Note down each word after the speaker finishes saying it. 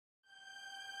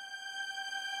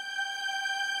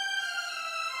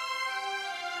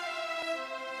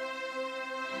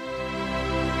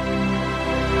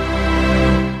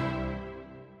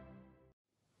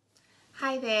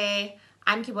there,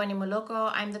 I'm Kebone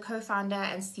Moloko. I'm the co-founder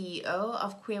and CEO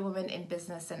of Queer Women in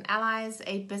Business and Allies,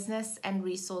 a business and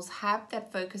resource hub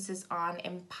that focuses on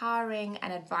empowering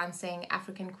and advancing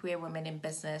African queer women in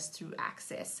business through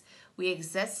access. We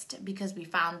exist because we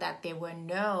found that there were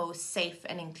no safe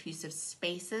and inclusive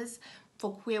spaces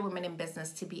for queer women in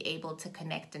business to be able to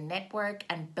connect and network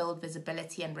and build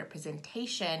visibility and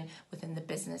representation within the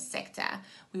business sector.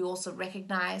 We also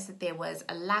recognize that there was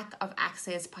a lack of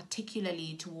access,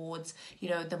 particularly towards,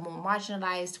 the more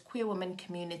marginalized queer women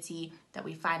community that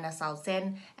we find ourselves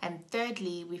in. And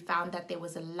thirdly, we found that there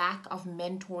was a lack of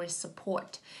mentor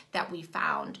support that we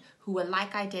found who were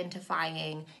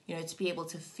identifying, to be able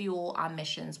to fuel our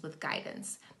missions with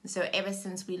guidance. So ever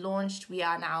since we launched, we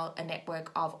are now a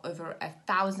network of over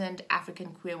 1,000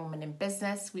 African queer women in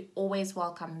business. We always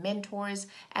welcome mentors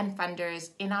and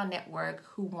funders in our network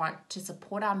who want to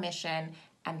support our mission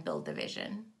and build the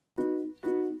vision.